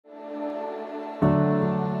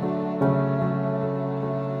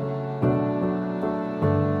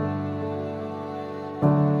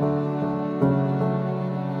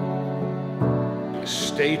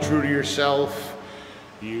stay true to yourself.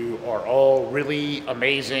 You are all really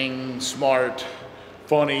amazing, smart,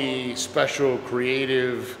 funny, special,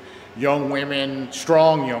 creative young women,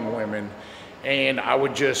 strong young women, and I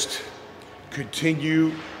would just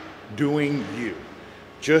continue doing you.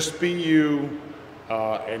 Just be you,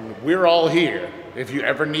 and we're all here. If you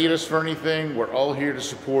ever need us for anything, we're all here to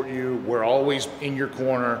support you. We're always in your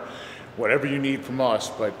corner, whatever you need from us.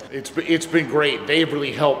 But it's been great. They've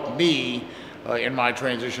really helped me in my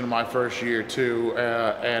transition to my first year too,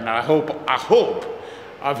 and I hope I've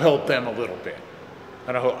helped them a little bit,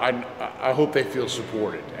 and I hope they feel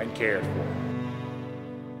supported and cared for.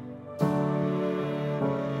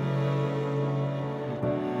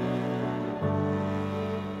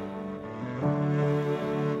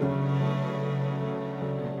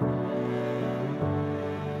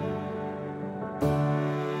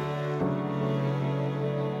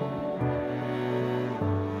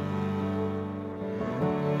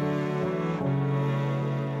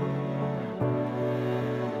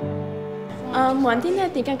 One thing that I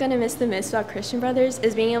think I'm gonna miss the most about Christian Brothers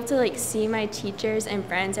is being able to see my teachers and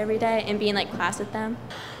friends every day and be in class with them.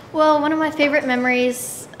 Well, one of my favorite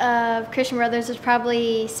memories of Christian Brothers was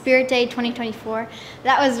probably Spirit Day 2024.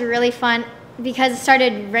 That was really fun because it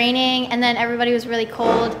started raining and then everybody was really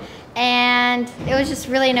cold, and it was just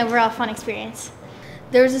really an overall fun experience.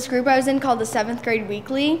 There was this group I was in called the 7th Grade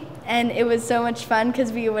Weekly, and it was so much fun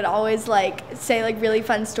because we would always say really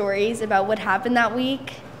fun stories about what happened that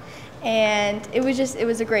week. And it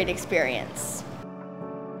was a great experience.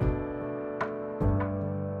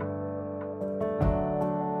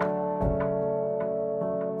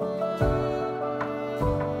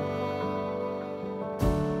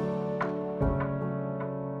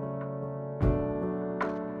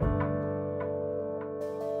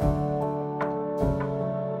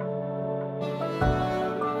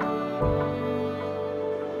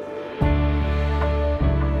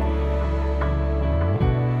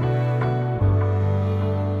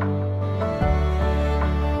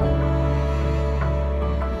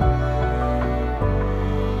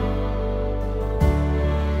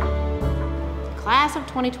 Class of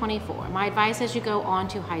 2024, my advice as you go on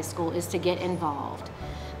to high school is to get involved.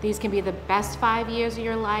 These can be the best 5 years of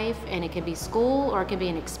your life, and it can be school or it can be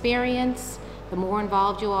an experience. The more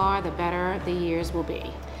involved you are, the better the years will be.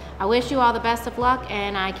 I wish you all the best of luck,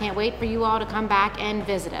 and I can't wait for you all to come back and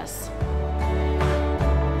visit us.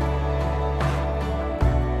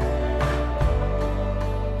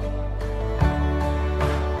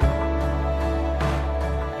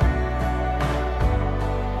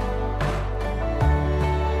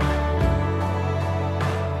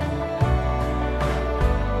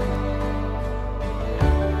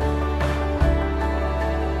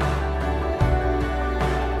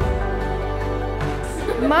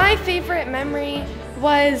 My favorite memory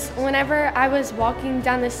was whenever I was walking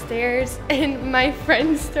down the stairs and my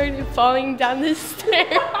friend started falling down the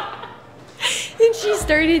stairs and she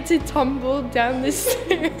started to tumble down the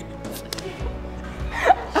stairs.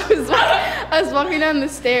 I was walking down the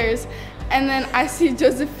stairs and then I see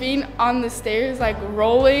Josephine on the stairs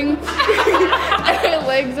rolling and her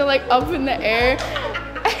legs are up in the air,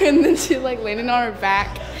 and then she landed on her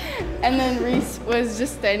back, and then Reese was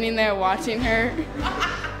just standing there watching her.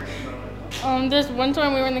 There's one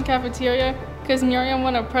time we were in the cafeteria because Miriam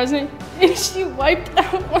won a present and she wiped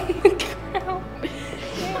out on the ground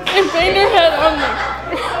and banged her head on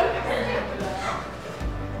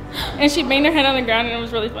the ground, and it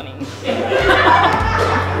was really funny.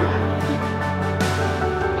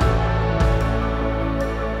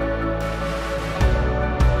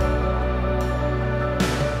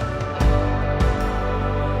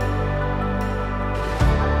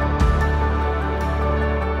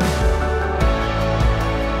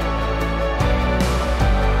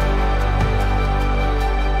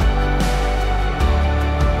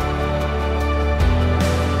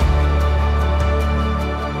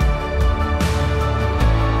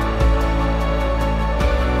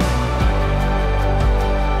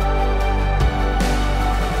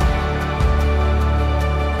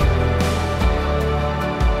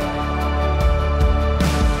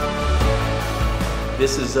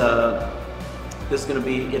 This is going to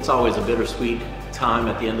be, it's always a bittersweet time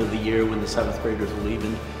at the end of the year when the 7th graders are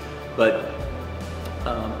leaving, but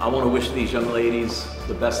I want to wish these young ladies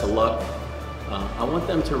the best of luck. I want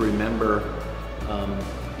them to remember,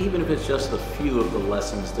 even if it's just a few of the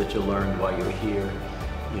lessons that you learned while you're here,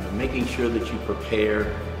 making sure that you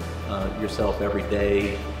prepare yourself every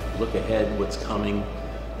day, look ahead what's coming.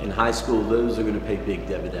 In high school, those are going to pay big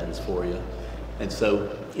dividends for you. And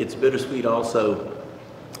so it's bittersweet also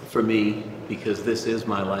for me, because this is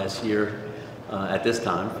my last year at this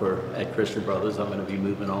time at Christian Brothers. I'm going to be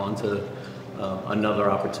moving on to another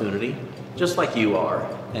opportunity, just like you are.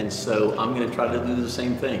 And so I'm going to try to do the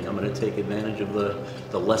same thing. I'm going to take advantage of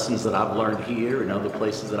the lessons that I've learned here and other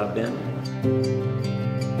places that I've been.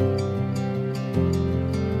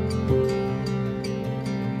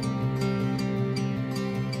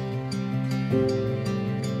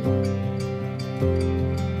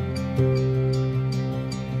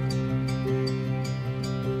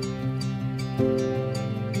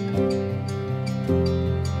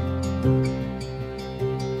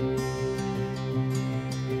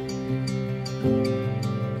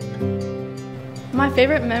 My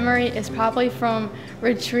favorite memory is probably from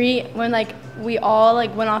retreat when we all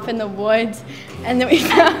went off in the woods, and then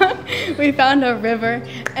we found a river,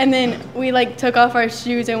 and then we took off our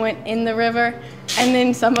shoes and went in the river, and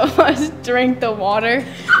then some of us drank the water,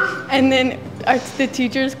 and then the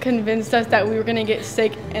teachers convinced us that we were gonna get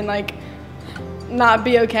sick and not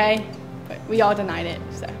be okay, but we all denied it.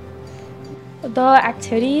 So the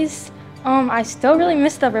activities, I still really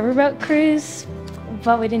miss the riverboat cruise,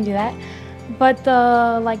 but we didn't do that. But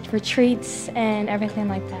the retreats and everything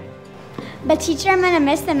like that. The teacher I'm gonna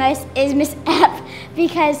miss the most is Miss F,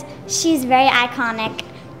 because she's very iconic,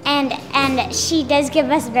 and she does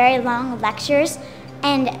give us very long lectures,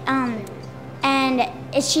 and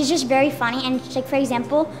she's just very funny. And for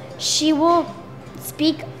example, she will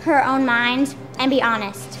speak her own mind and be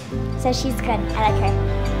honest. So she's good. I like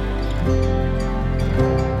her.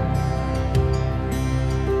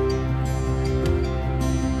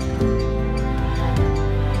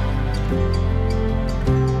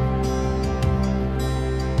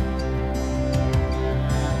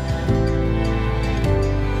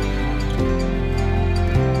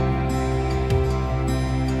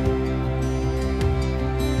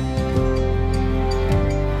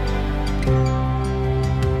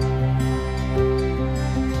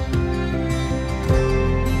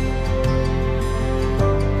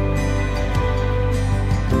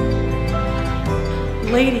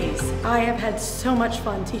 Ladies, I have had so much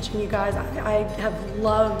fun teaching you guys. I have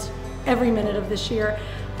loved every minute of this year.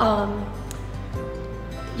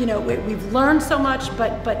 You know, we've learned so much,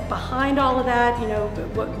 but behind all of that, you know,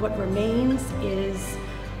 what remains is,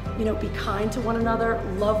 you know, be kind to one another,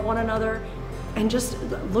 love one another, and just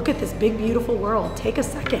look at this big, beautiful world. Take a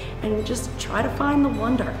second and just try to find the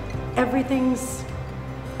wonder. Everything's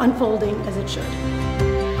unfolding as it should.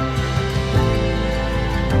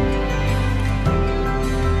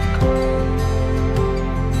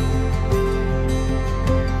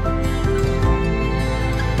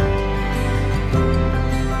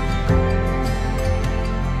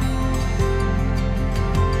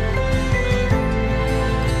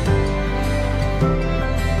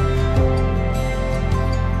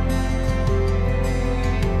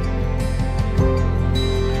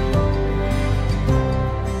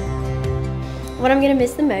 What I'm gonna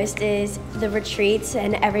miss the most is the retreats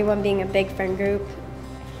and everyone being a big friend group.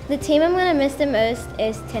 The team I'm gonna miss the most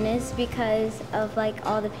is tennis because of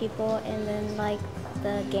all the people and then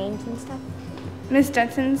the games and stuff. Miss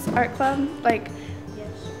Denton's art club,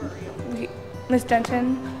 Miss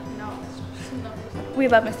Denton. We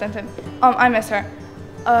love Miss Denton. I miss her.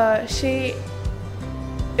 It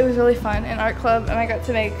was really fun in art club, and I got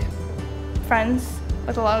to make friends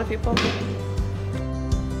with a lot of people.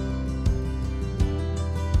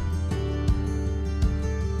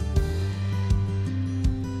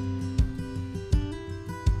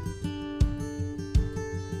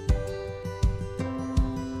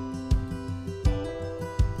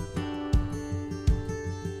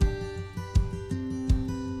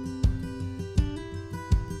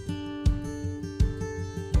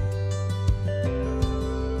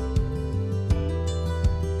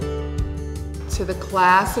 To the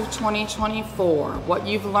class of 2024, what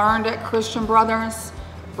you've learned at Christian Brothers,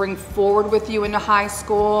 bring forward with you into high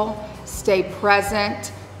school. Stay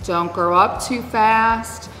present, don't grow up too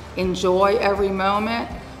fast, enjoy every moment,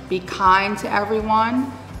 be kind to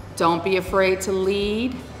everyone, don't be afraid to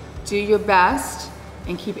lead, do your best,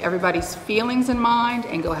 and keep everybody's feelings in mind,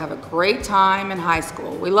 and go have a great time in high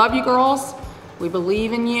school. We love you girls, we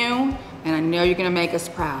believe in you, and I know you're gonna make us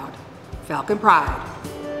proud. Falcon Pride.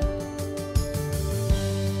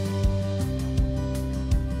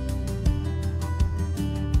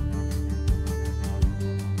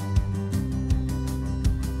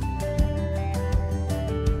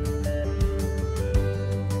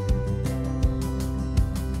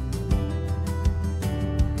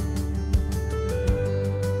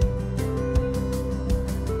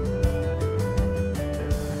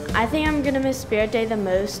 I think I'm gonna miss Spirit Day the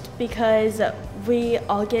most because we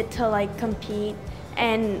all get to compete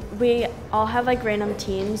and we all have like random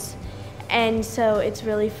teams, and so it's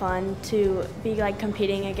really fun to be like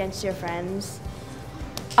competing against your friends.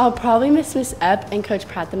 I'll probably miss Miss Epp and Coach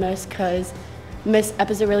Pratt the most because Miss Epp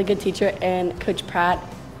is a really good teacher and Coach Pratt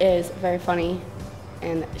is very funny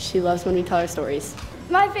and she loves when we tell her stories.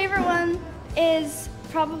 My favorite one is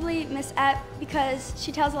probably Miss Epp because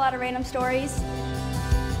she tells a lot of random stories.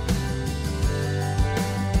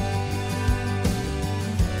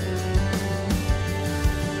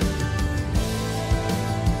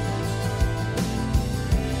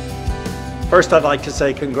 First, I'd like to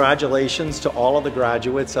say congratulations to all of the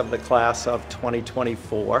graduates of the class of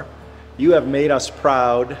 2024. You have made us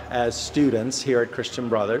proud as students here at Christian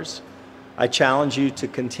Brothers. I challenge you to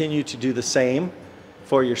continue to do the same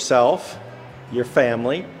for yourself, your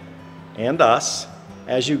family, and us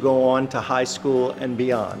as you go on to high school and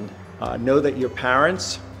beyond. Know that your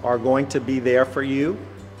parents are going to be there for you.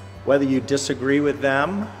 Whether you disagree with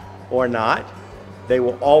them or not, they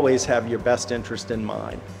will always have your best interest in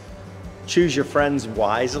mind. Choose your friends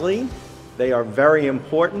wisely. They are very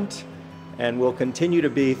important and will continue to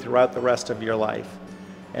be throughout the rest of your life.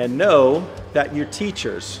 And know that your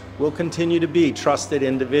teachers will continue to be trusted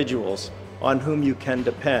individuals on whom you can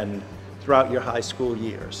depend throughout your high school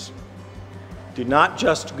years. Do not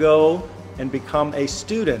just go and become a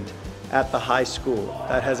student at the high school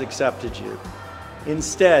that has accepted you.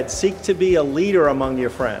 Instead, seek to be a leader among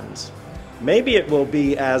your friends. Maybe it will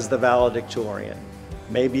be as the valedictorian.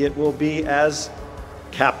 Maybe it will be as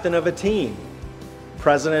captain of a team,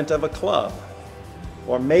 president of a club,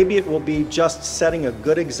 or maybe it will be just setting a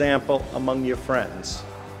good example among your friends.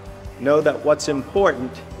 Know that what's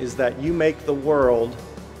important is that you make the world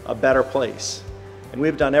a better place. And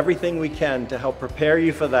we've done everything we can to help prepare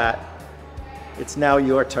you for that. It's now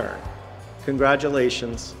your turn.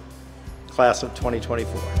 Congratulations, class of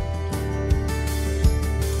 2024.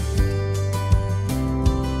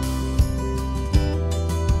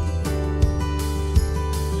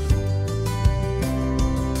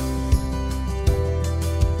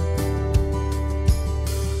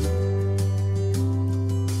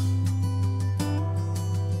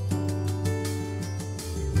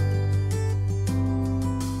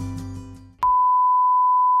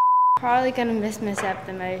 Probably gonna miss Miss Epp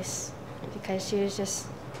the most because she was just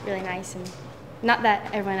really nice, and not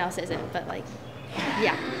that everyone else isn't, but like,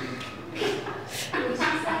 yeah.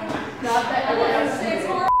 Not that everyone else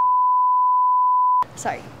isn't.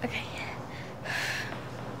 Sorry, okay.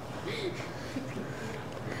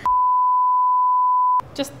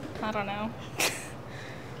 Just, I don't know.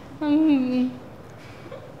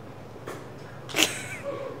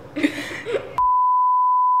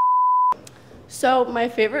 So my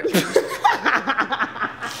favorite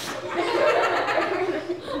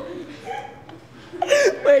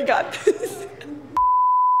Wait, I got this.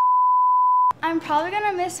 I'm probably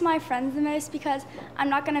gonna miss my friends the most because I'm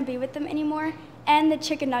not gonna be with them anymore, and the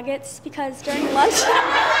chicken nuggets because during lunch,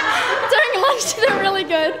 they're really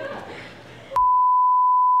good.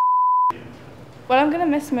 What I'm gonna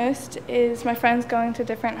miss most is my friends going to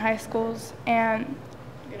different high schools and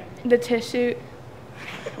the tissue.